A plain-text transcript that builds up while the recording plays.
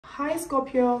Hi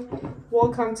Scorpio,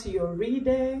 welcome to your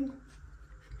reading.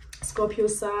 Scorpio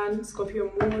Sun,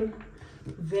 Scorpio Moon,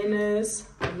 Venus,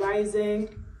 Rising.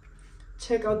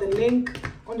 Check out the link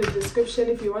on the description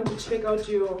if you want to check out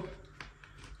your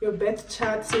birth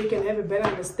chart so you can have a better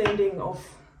understanding of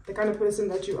the kind of person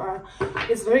that you are.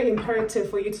 It's very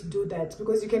imperative for you to do that,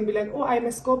 because you can be like, oh, I'm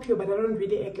a Scorpio, but I don't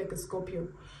really act like a Scorpio.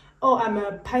 Oh, I'm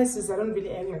a Pisces, I don't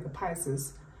really act like a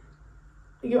Pisces.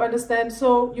 You understand?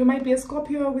 So you might be a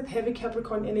Scorpio with heavy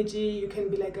Capricorn energy. You can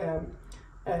be like a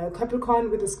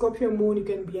Capricorn with a Scorpio moon. You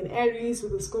can be an Aries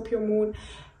with a Scorpio moon,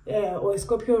 or a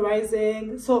Scorpio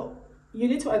rising. So you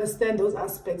need to understand those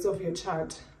aspects of your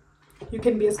chart. You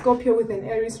can be a Scorpio with an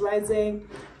Aries rising.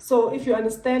 So if you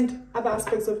understand other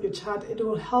aspects of your chart, it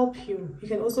will help you. You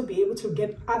can also be able to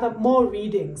get more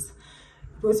readings,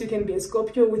 because you can be a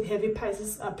Scorpio with heavy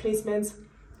Pisces placements,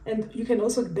 and you can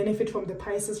also benefit from the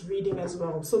Pisces reading as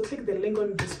well. So click the link on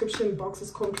the description box.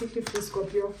 It's completely free,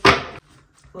 Scorpio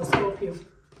or Scorpio.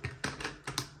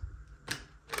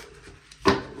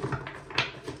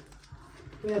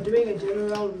 We are doing a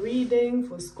general reading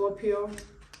for Scorpio.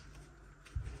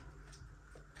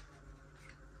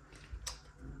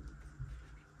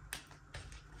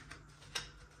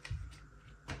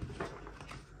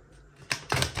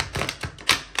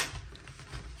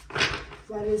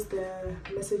 What is the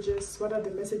messages? What are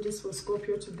the messages for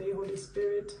Scorpio today, Holy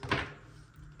Spirit?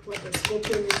 What does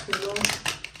Scorpio need to know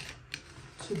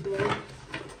today,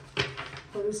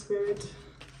 Holy Spirit?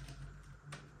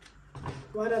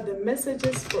 What are the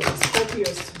messages for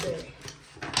Scorpios today?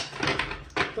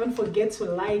 Don't forget to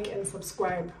like and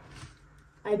subscribe.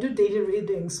 I do daily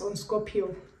readings on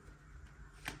Scorpio.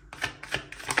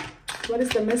 What is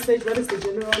the message? What is the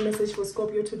general message for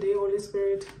Scorpio today, Holy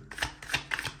Spirit?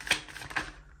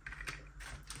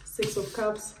 Six of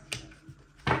Cups.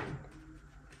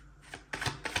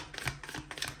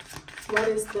 What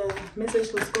is the message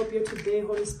for Scorpio today,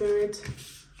 Holy Spirit?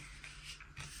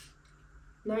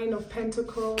 Nine of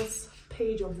Pentacles,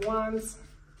 Page of Wands,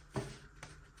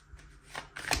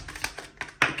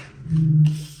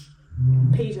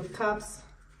 Page of Cups,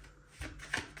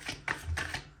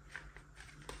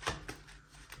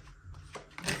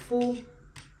 the Fool,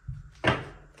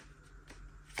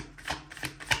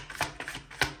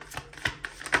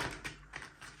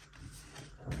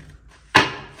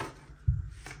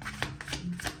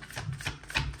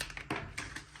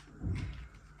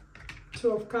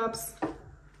 Two of Cups.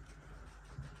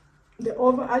 The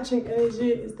overarching energy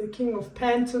is the King of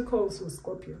Pentacles with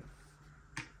Scorpio.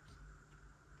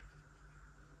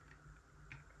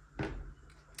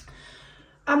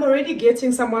 I'm already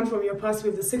getting someone from your past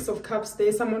with the Six of Cups.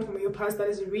 There's someone from your past that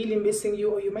is really missing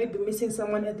you, or you might be missing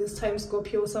someone at this time,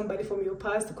 Scorpio. Somebody from your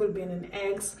past. It could be an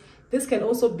ex. This can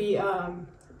also be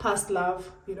past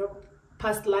love, you know,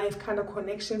 past life kind of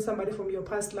connection. Somebody from your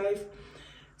past life.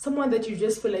 Someone that you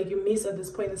just feel like you miss at this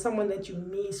point, is someone that you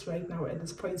miss right now at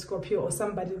this point, Scorpio, or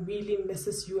somebody really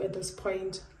misses you at this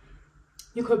point.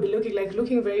 You could be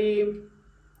looking very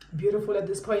beautiful at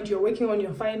this point. You're working on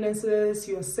your finances,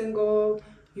 you're single,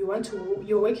 you're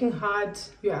working hard,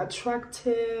 you're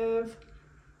attractive.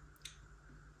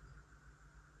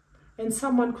 And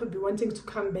someone could be wanting to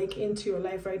come back into your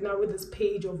life right now with this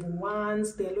Page of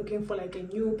Wands. They're looking for like a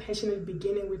new passionate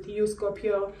beginning with you,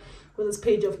 Scorpio. With this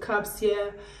Page of Cups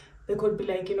here, they could be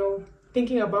like, you know,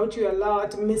 thinking about you a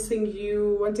lot, missing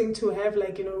you, wanting to have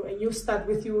like, you know, a new start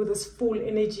with you with this full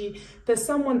energy. There's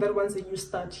someone that wants a new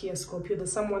start here, Scorpio.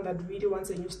 There's someone that really wants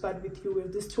a new start with you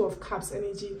with this Two of Cups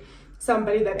energy.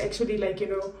 Somebody that actually, like, you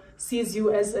know, sees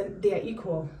you as they are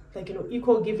equal, like, you know,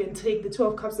 equal give and take. The Two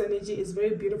of Cups energy is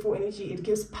very beautiful energy. It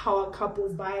gives power couple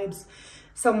vibes.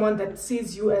 Someone that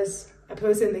sees you as a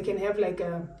person they can have like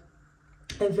a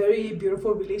very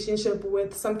beautiful relationship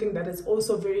with, something that is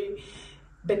also very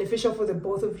beneficial for the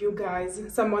both of you guys.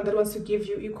 Someone that wants to give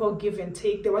you equal give and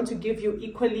take. They want to give you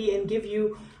equally and give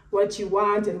you what you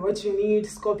want and what you need,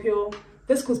 Scorpio.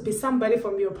 This could be somebody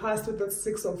from your past with that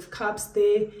Six of Cups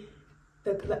there.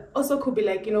 That also could be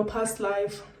like, you know, past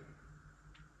life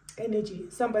energy.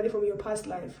 Somebody from your past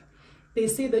life. They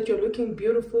see that you're looking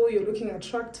beautiful, you're looking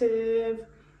attractive,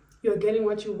 you're getting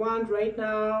what you want right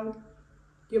now.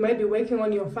 You might be working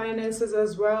on your finances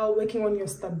as well, working on your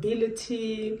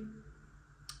stability.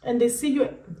 And they see you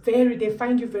they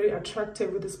find you very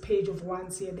attractive with this Page of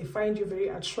Wands here. They find you very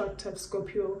attractive,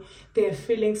 Scorpio. They have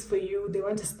feelings for you. They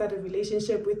want to start a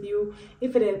relationship with you.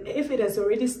 If it has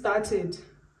already started,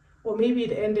 or maybe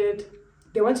it ended,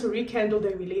 they want to rekindle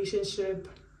the relationship.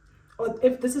 Or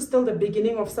if this is still the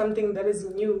beginning of something that is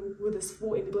new with this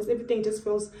Fool, because everything just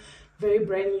feels very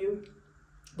brand new.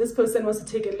 This person wants to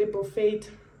take a leap of faith.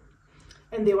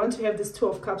 and they want to have this Two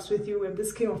of Cups with you, and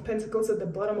this King of Pentacles at the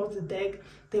bottom of the deck.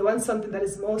 They want something that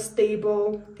is more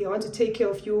stable. They want to take care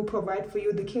of you, provide for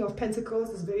you. The King of Pentacles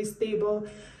is very stable.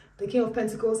 The King of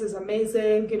Pentacles is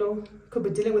amazing. You know, could be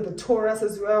dealing with the Taurus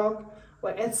as well,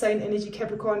 or earth sign energy,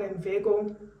 Capricorn and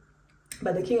Virgo.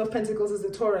 But the King of Pentacles is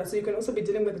the Taurus. So you can also be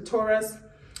dealing with the Taurus,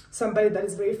 somebody that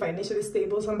is very financially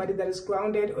stable, somebody that is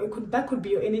grounded, or that could be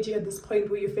your energy at this point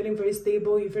where you're feeling very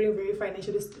stable, you're feeling very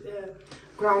financially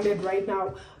grounded right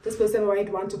now. This person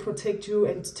might want to protect you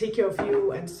and take care of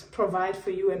you and provide for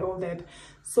you and all that.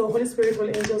 So Holy Spirit,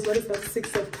 Holy Angels, what is that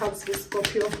Six of Cups with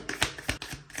Scorpio?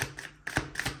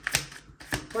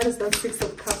 What is that Six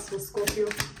of Cups with Scorpio?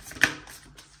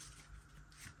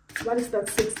 What is that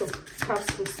Six of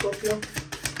Cups with Scorpio?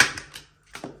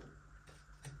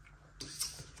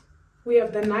 We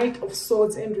have the Knight of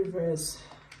Swords in reverse.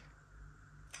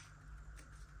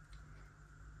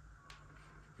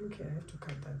 Okay, I have to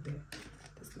cut that there.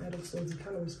 This Knight of Swords, you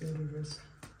can't always be in reverse.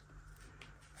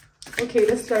 Okay,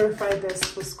 let's clarify this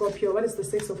for Scorpio. What is the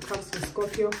Six of Cups for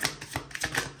Scorpio?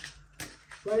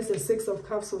 What is the Six of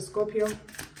Cups for Scorpio?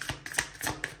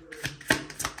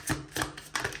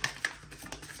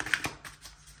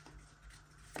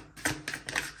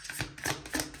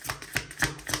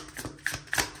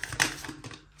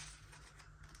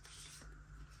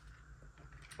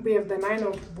 We have the Nine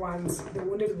of Wands, the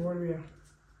Wounded Warrior.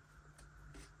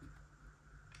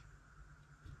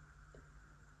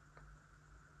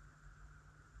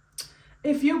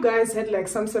 If you guys had like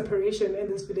some separation in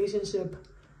this relationship,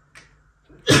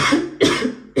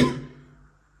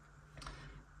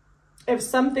 if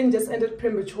something just ended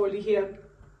prematurely here,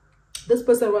 this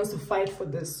person wants to fight for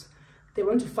this. They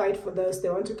want to fight for this. They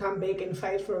want to come back and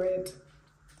fight for it.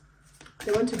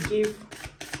 They want to give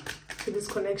to this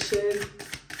connection.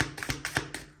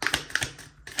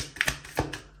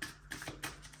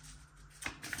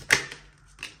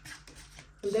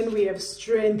 And then we have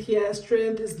Strength here.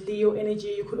 Strength is Leo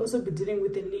energy. You could also be dealing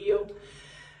with a Leo.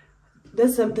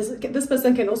 This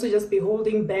person can also just be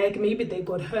holding back. Maybe they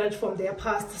got hurt from their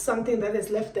past, something that has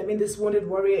left them in this Wounded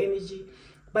Warrior energy.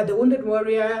 But the Wounded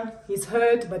Warrior, he's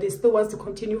hurt, but he still wants to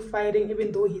continue fighting,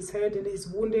 even though he's hurt and he's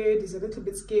wounded. He's a little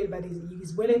bit scared, but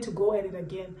he's willing to go at it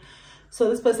again. So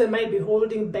this person might be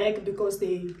holding back because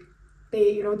they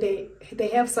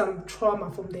have some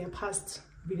trauma from their past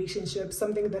relationship,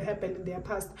 something that happened in their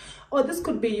past. Or this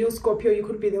could be you, Scorpio. You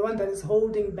could be the one that is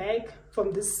holding back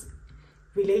from this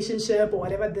relationship or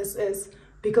whatever this is,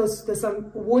 because there's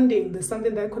some wounding, there's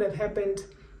something that could have happened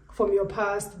from your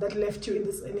past that left you in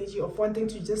this energy of wanting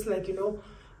to just like, you know,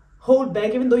 hold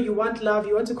back. Even though you want love,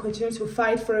 you want to continue to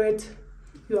fight for it,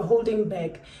 you are holding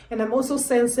back. And I'm also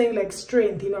sensing like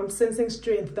strength, you know, I'm sensing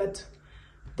strength that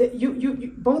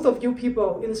you both of you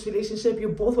people in this relationship, you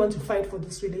both want to fight for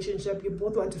this relationship. You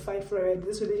both want to fight for it.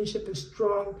 This relationship is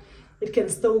strong. It can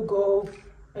still go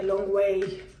a long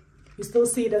way. You still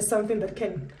see it as something that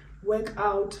can work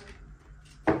out.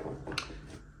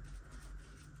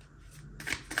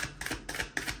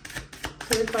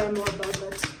 Clarify more about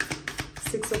that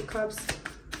Six of Cups.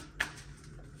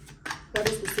 What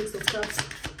is the Six of Cups?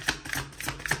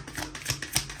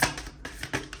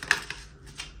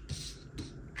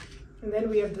 And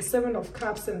then we have the Seven of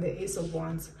Cups and the Ace of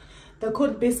Wands. There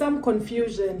could be some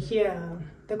confusion here.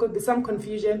 There could be some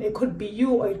confusion. It could be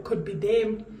you or it could be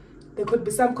them. There could be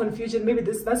some confusion. Maybe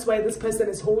that's why this person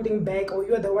is holding back, or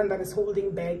you're the one that is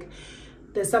holding back.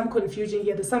 There's some confusion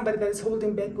here. There's somebody that is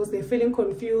holding back because they're feeling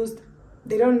confused.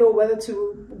 They don't know whether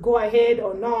to go ahead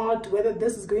or not, whether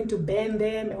this is going to bend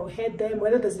them or hurt them,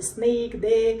 whether there's a snake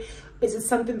there. Is it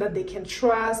something that they can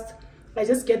trust? I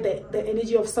just get the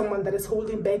energy of someone that is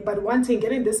holding back, but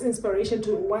getting this inspiration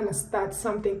to want to start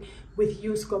something with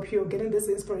you, Scorpio, getting this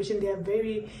inspiration. They are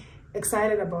very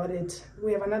excited about it.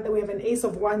 We have an Ace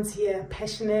of Wands here,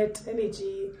 passionate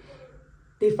energy.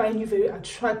 They find you very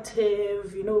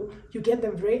attractive, you know, you get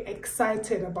them very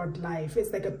excited about life.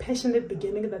 It's like a passionate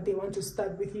beginning that they want to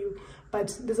start with you.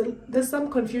 But there's some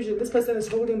confusion. This person is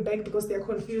holding back because they're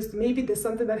confused. Maybe there's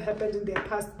something that happened in their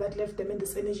past that left them in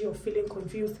this energy of feeling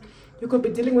confused. You could be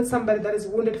dealing with somebody that is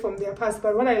wounded from their past.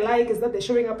 But what I like is that they're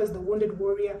showing up as the Wounded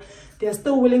Warrior. They're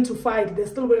still willing to fight. They're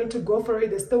still willing to go for it.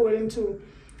 They're still willing to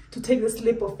take this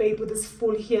leap of faith with this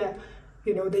Fool here.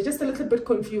 You know, they're just a little bit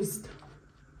confused.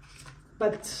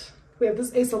 But we have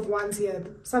this Ace of Wands here.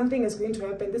 Something is going to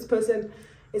happen. This person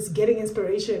is getting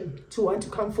inspiration to want to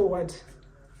come forward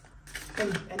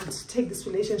and take this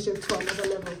relationship to another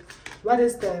level. What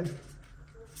is the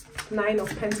Nine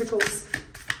of Pentacles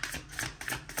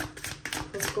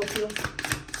for Scorpio?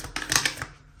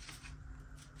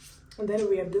 And then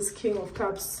we have this King of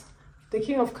Cups The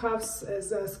King of Cups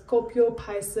is Scorpio,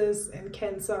 Pisces, and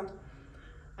Cancer.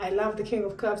 I love the King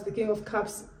of Cups. The King of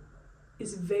Cups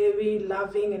is very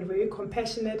loving and very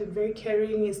compassionate and very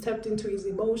caring. He's tapped into his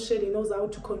emotion. He knows how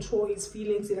to control his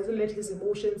feelings. He doesn't let his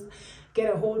emotions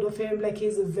get a hold of him. Like,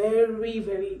 he's very,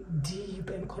 very deep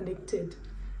and connected.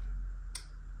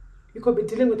 You could be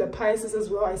dealing with the Pisces as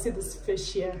well. I see this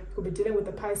fish here. You could be dealing with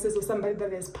the Pisces or somebody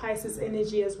that has Pisces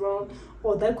energy as well.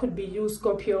 Or that could be you,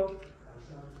 Scorpio.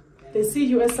 They see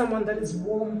you as someone that is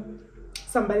warm,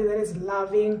 somebody that is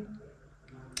loving,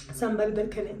 somebody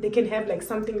that they can have like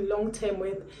something long-term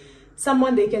with,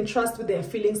 someone they can trust with their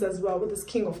feelings as well. With this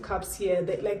King of Cups here,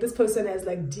 like, this person has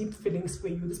like deep feelings for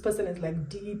you. This person has like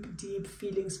deep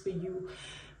feelings for you.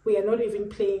 We are not even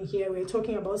playing here. We're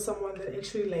talking about someone that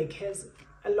actually like has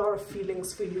a lot of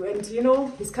feelings for you. And you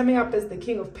know, he's coming up as the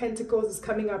King of Pentacles. He's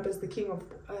coming up as the King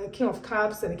of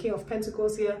Cups and the King of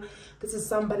Pentacles here. This is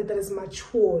somebody that is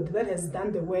matured, that has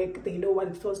done the work. They know what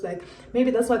it feels like.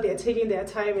 Maybe that's why they're taking their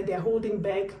time and they're holding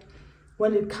back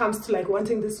when it comes to like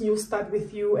wanting this new start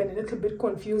with you, and a little bit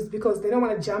confused because they don't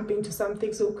want to jump into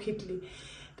something so quickly,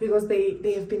 because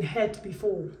they have been hurt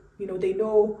before. You know, they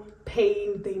know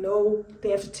pain, they know they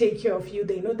have to take care of you,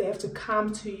 they know they have to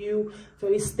come to you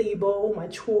very stable,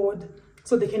 matured,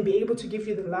 so they can be able to give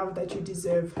you the love that you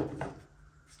deserve.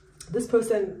 This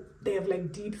person, they have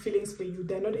like deep feelings for you.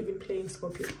 They're not even playing,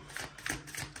 Scorpio.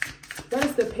 That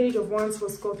is the Page of Wands for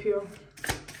Scorpio.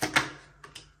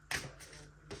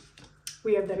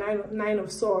 We have the Nine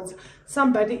of Swords.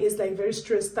 Somebody is like very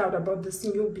stressed out about this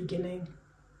new beginning.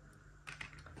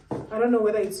 I don't know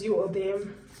whether it's you or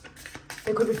them.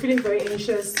 They could be feeling very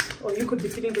anxious, or you could be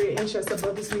feeling very anxious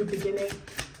about this new beginning.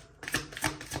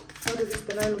 What is this?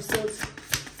 The Nine of Swords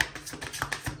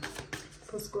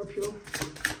for Scorpio.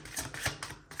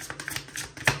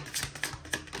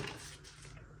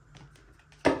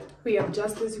 We have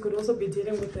Justice. You could also be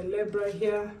dealing with a Libra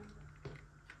here.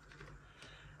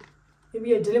 Maybe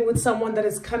you're dealing with someone that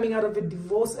is coming out of a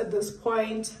divorce at this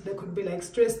point. They could be like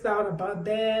stressed out about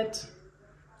that.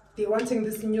 They're wanting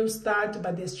this new start,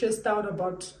 but they're stressed out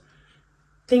about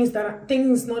things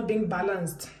not being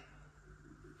balanced.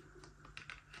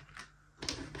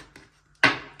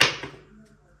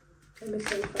 Let me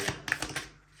clarify.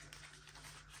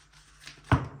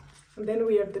 And then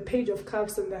we have the Page of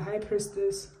Cups and the High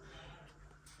Priestess.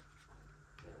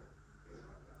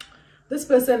 This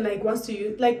person like wants to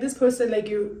use, like this person like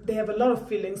you, they have a lot of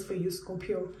feelings for you,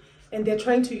 Scorpio, and they're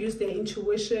trying to use their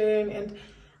intuition. And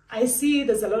I see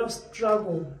there's a lot of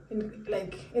struggle in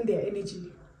their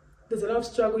energy. There's a lot of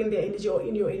struggle in their energy or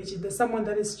in your energy. There's someone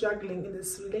that is struggling in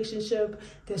this relationship.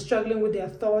 They're struggling with their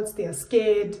thoughts. They are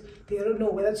scared. They don't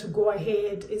know whether to go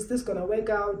ahead. Is this gonna work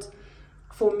out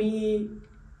for me?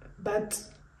 But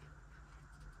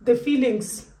the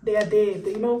feelings, they are there.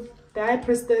 You know, the High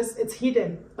Priestess, it's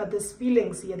hidden, but there's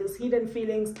feelings here. There's hidden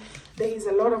feelings. There is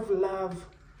a lot of love.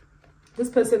 This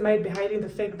person might be hiding the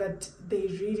fact that they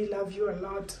really love you a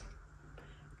lot.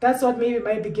 That's what maybe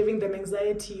might be giving them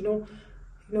anxiety, you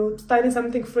know, starting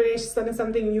something fresh, starting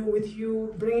something new with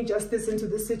you, bringing justice into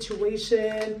this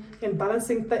situation and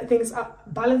balancing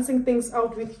things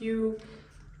out with you.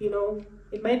 You know,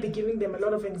 it might be giving them a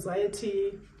lot of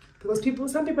anxiety, because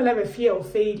some people have a fear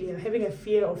of failure. Having a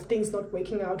fear of things not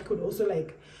working out could also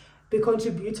like be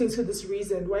contributing to this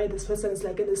reason why this person is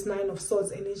like in this Nine of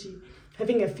Swords energy,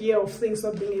 having a fear of things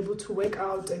not being able to work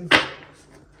out, and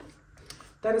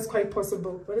that is quite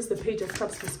possible. What is the Page of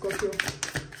Cups for Scorpio?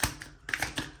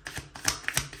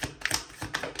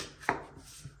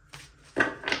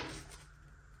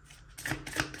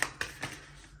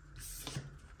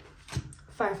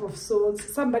 Five of Swords.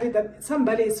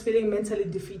 Somebody is feeling mentally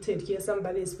defeated here.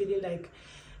 Somebody is feeling like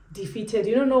defeated.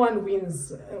 You know, no one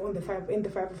wins on the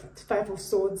five of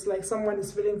Swords. Like, someone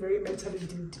is feeling very mentally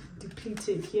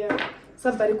depleted here.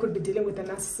 Somebody could be dealing with a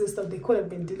narcissist, or they could have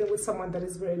been dealing with someone that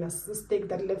is very narcissistic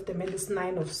that left them in this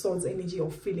Nine of Swords energy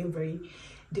of feeling very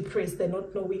depressed. They're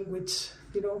not knowing which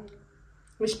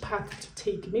path to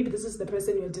take. Maybe this is the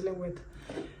person you're dealing with.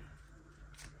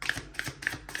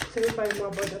 Tell me more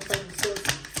about that Five of Swords.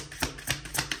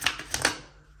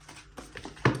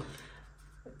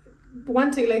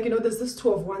 Wanting, like, you know, there's this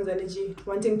Two of Wands energy,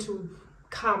 wanting to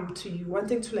come to you,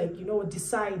 wanting to, like, you know,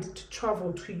 decide to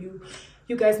travel to you.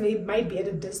 You guys might be at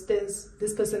a distance.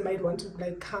 This person might want to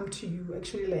like come to you.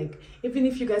 Actually, like, even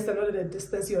if you guys are not at a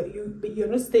distance, you're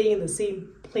not staying in the same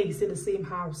place, in the same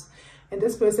house, and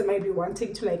this person might be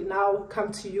wanting to like now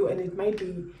come to you, and it might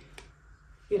be,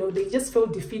 you know, they just feel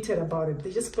defeated about it.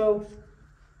 They just feel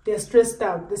they're stressed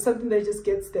out. There's something that just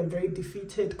gets them very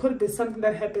defeated. Could be something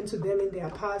that happened to them in their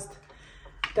past.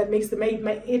 that makes them,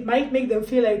 it might make them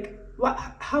feel like,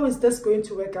 how is this going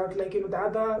to work out? Like, you know, the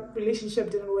other relationship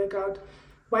didn't work out.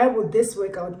 Why would this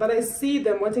work out? But I see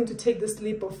them wanting to take this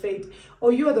leap of faith.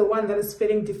 Or you are the one that is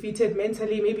feeling defeated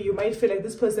mentally. Maybe you might feel like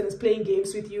this person is playing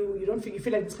games with you. You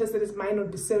feel like this person might not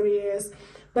be serious.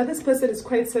 But this person is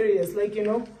quite serious. Like, you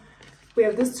know, we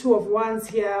have this Two of Wands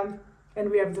here. And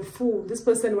we have the Fool. This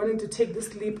person wanting to take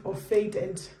this leap of faith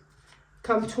and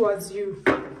come towards you.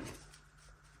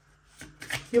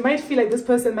 You might feel like this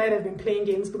person might have been playing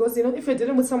games. Because, you know, if you're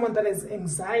dealing with someone that has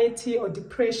anxiety or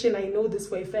depression, I know this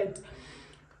for a fact.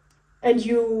 And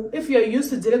if you're used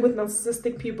to dealing with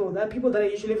narcissistic people, that people that are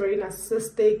usually very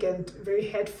narcissistic and very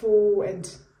hateful, and,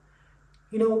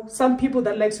 you know, some people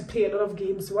that like to play a lot of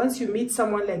games. Once you meet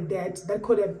someone like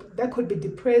that could be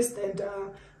depressed and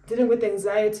dealing with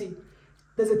anxiety,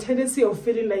 there's a tendency of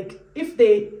feeling like if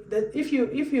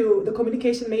the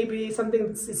communication, maybe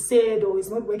something is said or is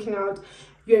not working out,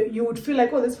 you would feel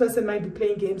like, oh, this person might be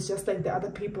playing games just like the other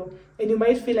people. And you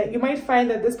might find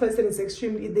that this person is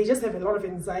they just have a lot of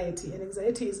anxiety, and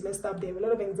anxiety is messed up. They have a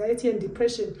lot of anxiety and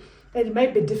depression, and it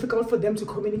might be difficult for them to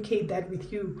communicate that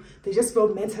with you. They just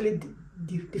feel mentally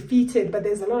defeated, but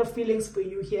there's a lot of feelings for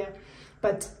you here.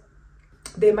 But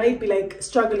they might be like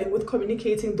struggling with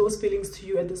communicating those feelings to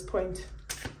you at this point.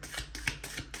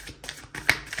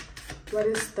 What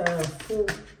is the Fool?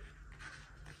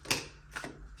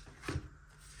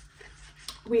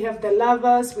 We have the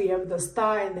Lovers, we have the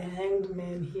Star, and the Hanged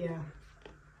Man here.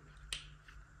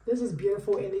 This is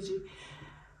beautiful energy.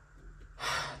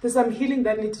 There's some healing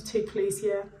that needs to take place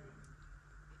here.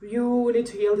 You need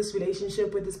to heal this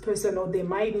relationship with this person, or they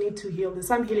might need to heal. There's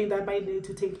some healing that might need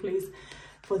to take place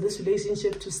for this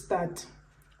relationship to start.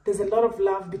 There's a lot of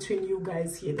love between you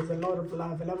guys here. There's a lot of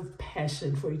love, a lot of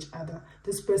passion for each other.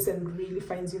 This person really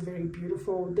finds you very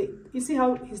beautiful. You see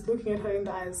how he's looking at her in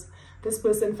the eyes? This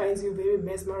person finds you very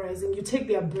mesmerizing. You take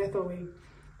their breath away.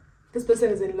 This person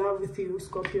is in love with you,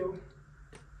 Scorpio.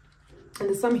 And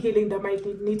there's some healing that might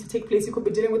need to take place. You could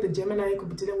be dealing with a Gemini, you could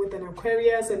be dealing with an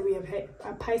Aquarius, and we have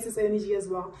a Pisces energy as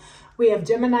well. We have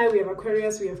Gemini, we have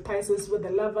Aquarius, we have Pisces with the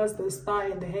Lovers, the Star,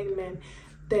 and the Hanged Man.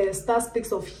 The Star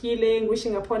speaks of healing,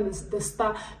 wishing upon the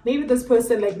Star. Maybe this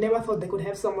person like never thought they could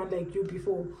have someone like you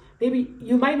before. Maybe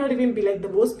you might not even be like the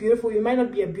most beautiful. You might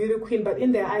not be a beauty queen, but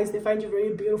in their eyes, they find you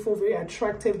very beautiful, very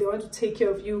attractive. They want to take care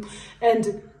of you.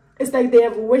 And it's like they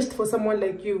have wished for someone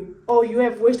like you, or you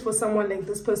have wished for someone like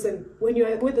this person. When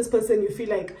you're with this person, you feel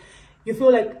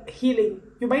like healing.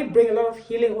 You might bring a lot of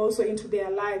healing also into their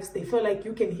lives. They feel like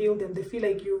you can heal them. They feel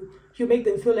like you make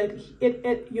them feel like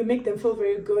you make them feel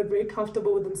very good, very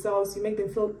comfortable with themselves. You make them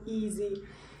feel easy.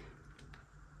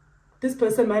 This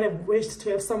person might have wished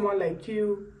to have someone like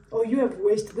you, or you have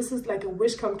wished. This is like a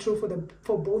wish come true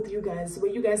for both you guys,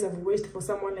 where you guys have wished for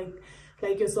someone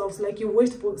like yourselves. Like you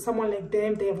wished for someone like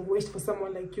them, they have wished for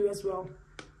someone like you as well.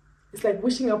 It's like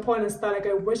wishing upon a star, like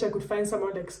I wish I could find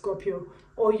someone like Scorpio.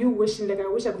 Or you wishing like I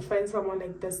wish I could find someone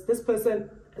like this. This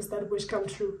person is that wish come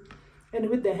true. And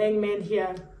with the Hanged Man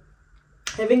here,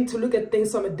 having to look at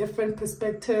things from a different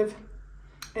perspective,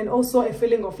 and also a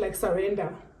feeling of like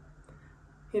surrender.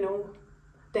 You know,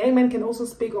 the Hanged Man can also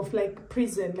speak of like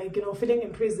prison, like, you know, feeling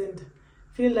imprisoned,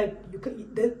 feeling like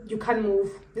you can't move.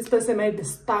 This person might be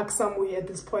stuck somewhere at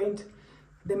this point.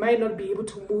 They might not be able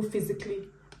to move physically,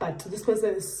 but this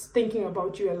person is thinking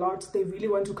about you a lot. They really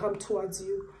want to come towards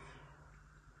you.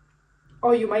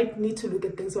 Or you might need to look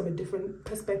at things from a different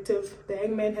perspective. The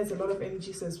Hanged Man has a lot of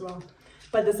energies as well.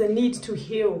 But there's a need to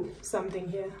heal something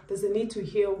here. There's a need to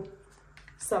heal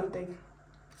something.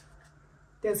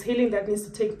 There's healing that needs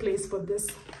to take place for this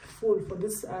Fool, for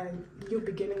this new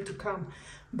beginning to come.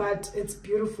 But it's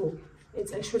beautiful.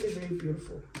 It's actually very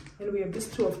beautiful. And we have this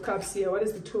Two of Cups here. What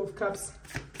is the Two of Cups?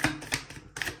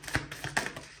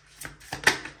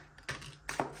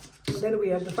 Then we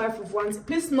have the Five of Wands.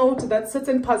 Please note that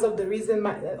certain parts of the reading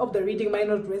might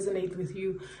not resonate with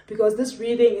you, because this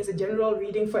reading is a general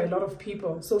reading for a lot of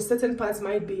people. So certain parts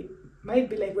might be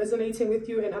like resonating with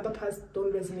you, and other parts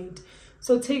don't resonate.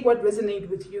 So take what resonates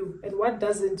with you, and what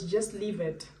doesn't, just leave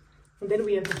it. And then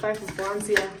we have the Five of Wands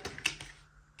here.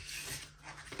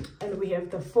 And we have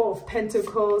the Four of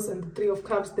Pentacles and the Three of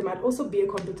Cups. There might also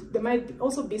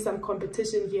be some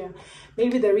competition here.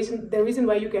 Maybe the reason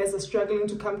why you guys are struggling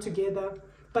to come together.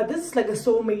 But this is like a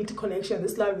soulmate connection.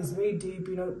 This love is very deep.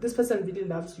 You know, this person really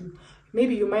loves you.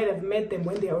 Maybe you might have met them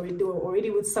when they were already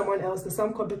with someone else. There's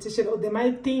some competition, or they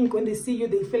might think when they see you,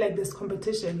 they feel like there's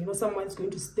competition. You know, someone's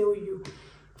going to steal you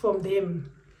from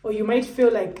them. or you might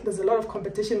feel like there's a lot of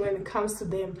competition when it comes to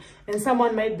them, and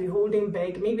someone might be holding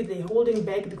back. Maybe they're holding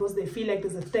back because they feel like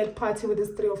there's a third party with this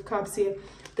Three of Cups here.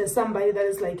 There's somebody that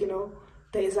is like, you know,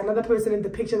 there is another person in the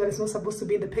picture that is not supposed to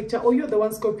be in the picture, or you're the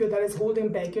one, Scorpio, that is holding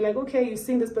back. You're like, okay, you're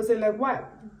seeing this person, like, what?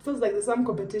 It feels like there's some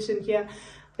competition here.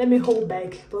 Let me hold back,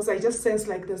 because I just sense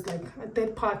like there's like a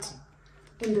third party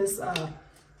in this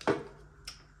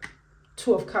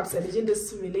Two of Cups energy, in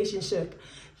this relationship.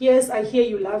 Yes, I hear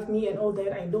you love me and all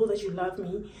that. I know that you love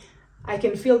me. I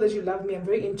can feel that you love me. I'm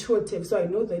very intuitive, so I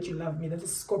know that you love me. That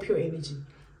is Scorpio energy.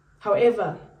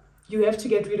 However, you have to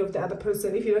get rid of the other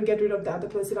person. If you don't get rid of the other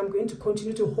person, I'm going to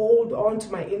continue to hold on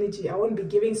to my energy. I won't be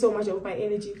giving so much of my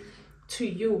energy to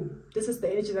you. This is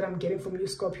the energy that I'm getting from you,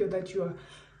 Scorpio, that you are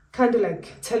kind of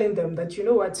like telling them that, you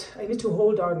know what, I need to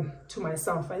hold on to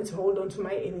myself. I need to hold on to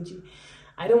my energy.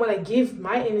 I don't want to give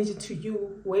my energy to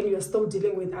you when you're still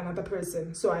dealing with another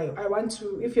person. So I want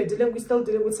to, if you're still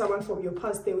dealing with someone from your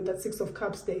past day with that Six of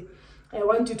Cups day, I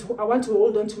want to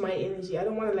hold on to my energy. I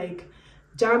don't want to like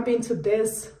jump into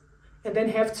this and then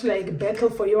have to like battle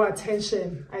for your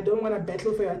attention. I don't want to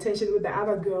battle for your attention with the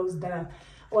other girls that are,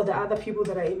 or the other people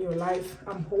that are in your life.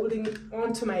 I'm holding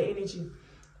on to my energy.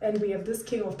 And we have this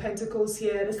King of Pentacles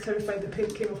here. Let's clarify the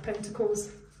King of Pentacles.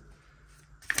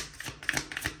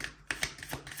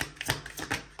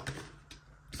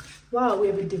 Wow, we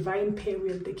have a divine pair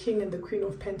with the King and the Queen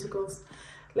of Pentacles.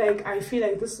 Like, I feel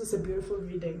like this is a beautiful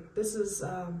reading. This is,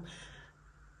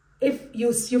 if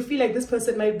you feel like this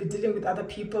person might be dealing with other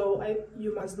people,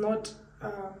 you must not,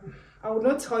 I would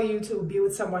not tell you to be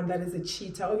with someone that is a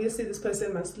cheater. Obviously, this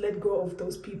person must let go of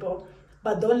those people,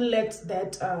 but don't let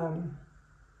that,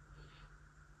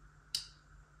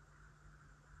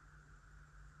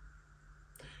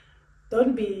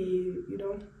 don't be, you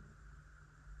know,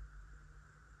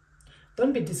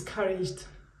 don't be discouraged.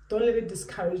 Don't let it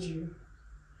discourage you.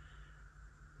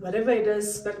 Whatever it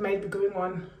is that might be going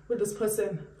on with this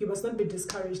person, you must not be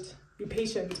discouraged. Be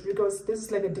patient, because this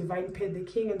is like a divine pair, the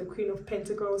King and the Queen of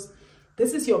Pentacles.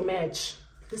 This is your match.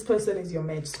 This person is your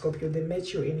match, Scorpio. They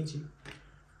match your energy.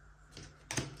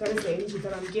 That is the energy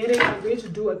that I'm getting. I'm going to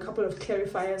do a couple of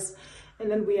clarifiers. And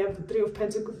then we have the Three of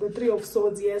Pentacles, the Three of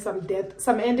Swords. Yes, I'm dead.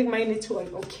 Some ending might need to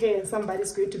like, okay, and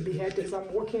somebody's going to be hurt as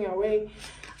I'm walking away.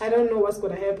 I don't know what's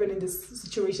going to happen in this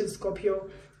situation, Scorpio.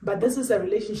 But this is a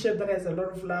relationship that has a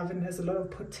lot of love and has a lot of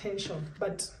potential.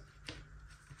 But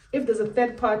if there's a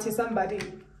third party, somebody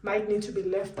might need to be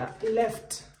left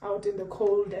out in the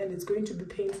cold, and it's going to be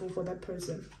painful for that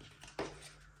person.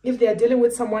 If they are dealing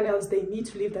with someone else, they need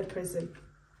to leave that person.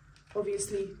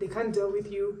 Obviously, they can't deal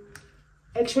with you.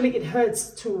 Actually, it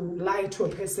hurts to lie to a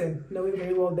person, knowing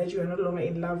very well that you are no longer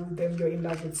in love with them, you're in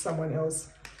love with someone else.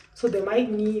 So they might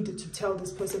need to tell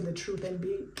this person the truth and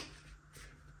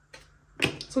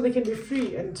so they can be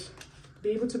free and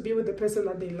be able to be with the person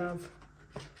that they love.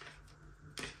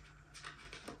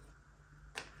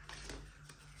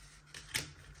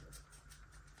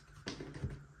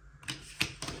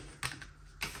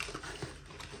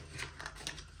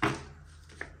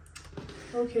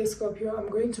 Okay, Scorpio, I'm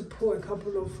going to pull a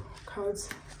couple of cards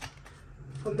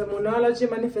from the Monology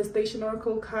Manifestation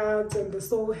Oracle cards and the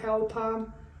Soul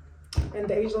Helper and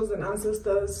the Angels and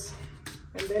Ancestors,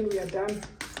 and then we are done.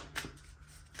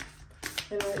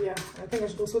 And yeah, I think I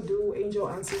should also do Angel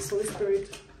Answers, Holy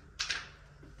Spirit.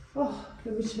 Oh,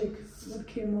 let me check what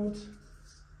came out.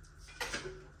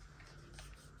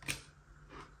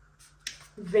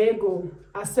 Virgo,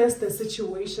 assess the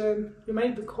situation. You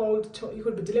might be called to, you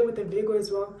could be dealing with a Virgo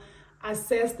as well.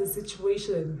 Assess the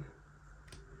situation.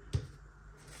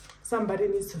 Somebody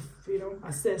needs to, you know,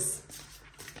 assess.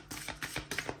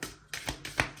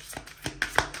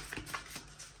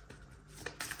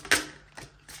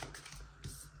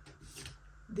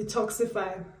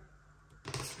 Detoxify.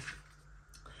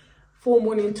 Full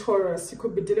moon in Taurus. You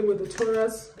could be dealing with a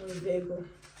Taurus or a Virgo.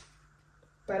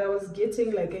 But I was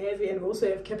getting like a heavy, and we also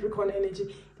have Capricorn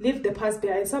energy. Leave the past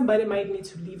behind. Somebody might need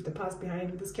to leave the past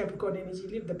behind with this Capricorn energy.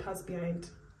 Leave the past behind.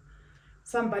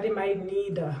 Somebody might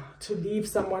need to leave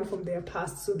someone from their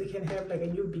past so they can have like a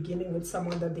new beginning with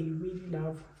someone that they really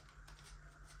love.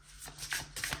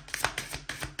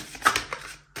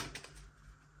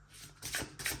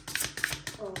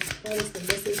 Oh, that is the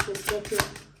message for Scorpio.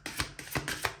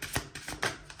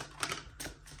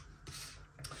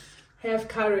 Have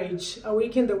courage.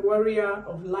 Awaken the warrior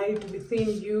of light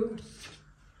within you.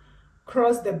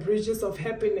 Cross the bridges of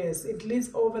happiness. It leads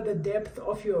over the depth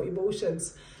of your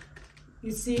emotions.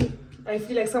 You see, I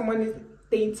feel like someone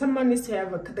needs to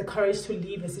have the courage to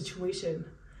leave a situation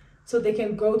so they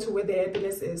can go to where the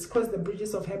happiness is. Cross the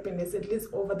bridges of happiness. It leads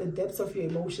over the depths of your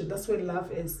emotion. That's where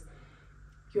love is.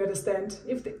 You understand?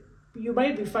 If you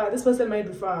might be far, this person might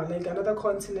be far, like another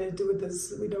continent with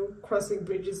this, you know, crossing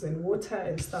bridges and water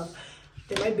and stuff.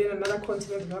 They might be in another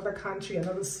continent, another country,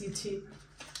 another city.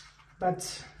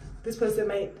 But this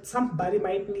person somebody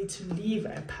might need to leave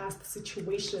a past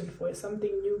situation for something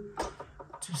new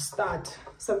to start,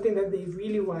 something that they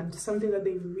really want, something that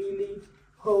they really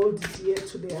hold dear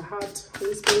to their heart.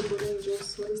 Holy Spirit, good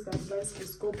angels, what is the advice for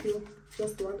Scorpio?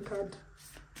 Just one card.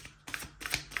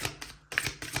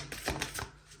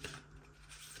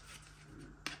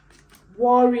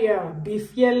 Warrior, be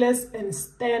fearless and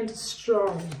stand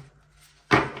strong.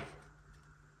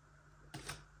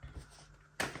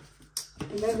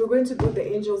 And then we're going to do the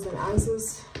angels and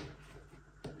answers.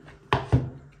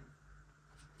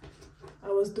 I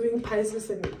was doing Pisces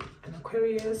and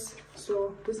Aquarius,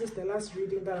 so this is the last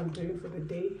reading that I'm doing for the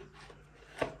day,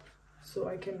 so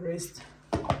I can rest.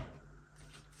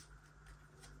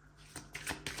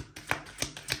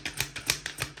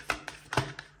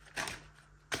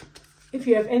 If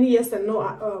you have any yes and no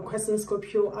questions,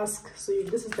 Scorpio, ask. So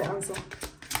this is the answer.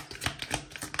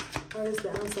 What is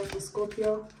the answer for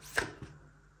Scorpio?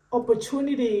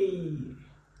 Opportunity.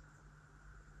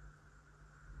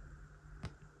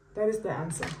 That is the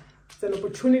answer. It's an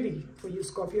opportunity for you,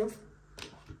 Scorpio.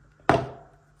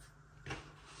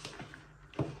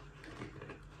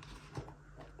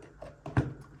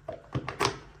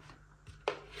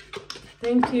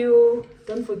 Thank you.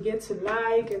 Don't forget to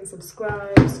like and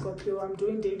subscribe, Scorpio. I'm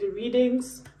doing daily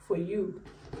readings for you.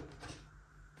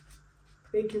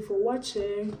 Thank you for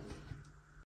watching.